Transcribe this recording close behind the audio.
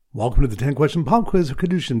Welcome to the 10-question pop quiz for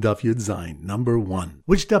Kiddushin Daf Yud Zayin. Number 1.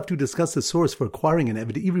 Which daf do discuss the source for acquiring an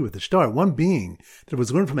Eved Ivri with a star? One being that it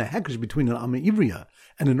was learned from a hekesh between an Amma Ivriya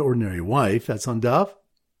and an ordinary wife. That's on daf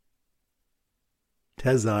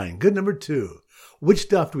Tezayin. Good. Number 2. Which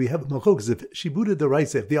daf do we have machlokas if shibuda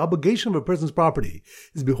deraisa, if the obligation of a person's property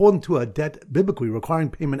is beholden to a debt biblically requiring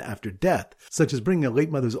payment after death, such as bringing a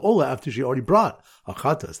late mother's ola after she already brought a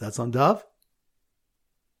chatas? That's on daf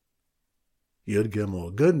Yud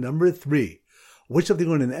Gimel. Good. Number 3. Which of the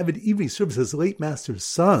learned an Eved Ivri serves his late master's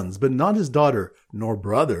sons, but not his daughter nor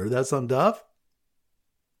brother? That's on daf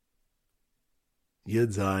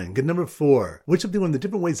Yud Zayin. Good. Number 4. Which of the learned the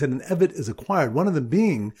different ways that an Eved is acquired, one of them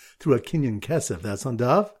being through a kinyan kesef? That's on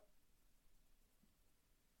daf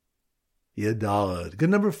Yud Daled. Good.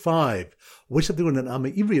 Number 5. Which of the learned an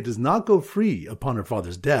Amma Ivriya does not go free upon her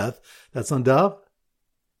father's death? That's on daf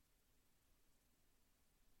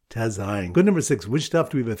Tezayin. Good. Number 6. Which daf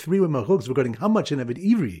do we have a three-way machlokas regarding how much an Eved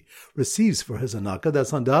Ivri receives for his anaka?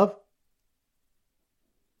 That's on daf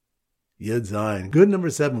Yud Zayin. Good. Number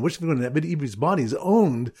 7. Which of the an Eved Ivri's body is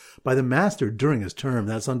owned by the master during his term?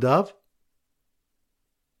 That's on daf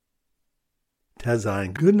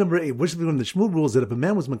Tezayin. Good. Number 8. Which of the Shmuel rules that if a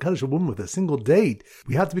man was mekadosh a woman with a single date,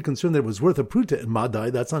 we have to be concerned that it was worth a pruta in Madai?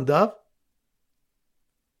 That's on daf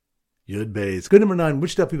Yud Beis. Good. Number 9.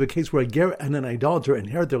 Which daf we have a case where a ger and an idolater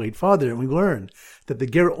inherit their late father, and we learn that the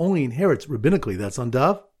ger only inherits rabbinically? That's on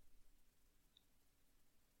daf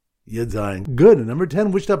Yud Zayin. Good. And number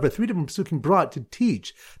 10. Which daf are three different psukim brought to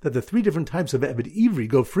teach that the three different types of Eved Ivri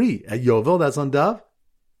go free at Yovel? That's on daf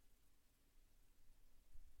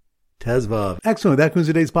Tezvav. Excellent. That concludes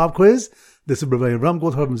today's pop quiz. This is Rabbi Ram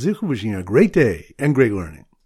Goldhaber Zichu wishing you a great day and great learning.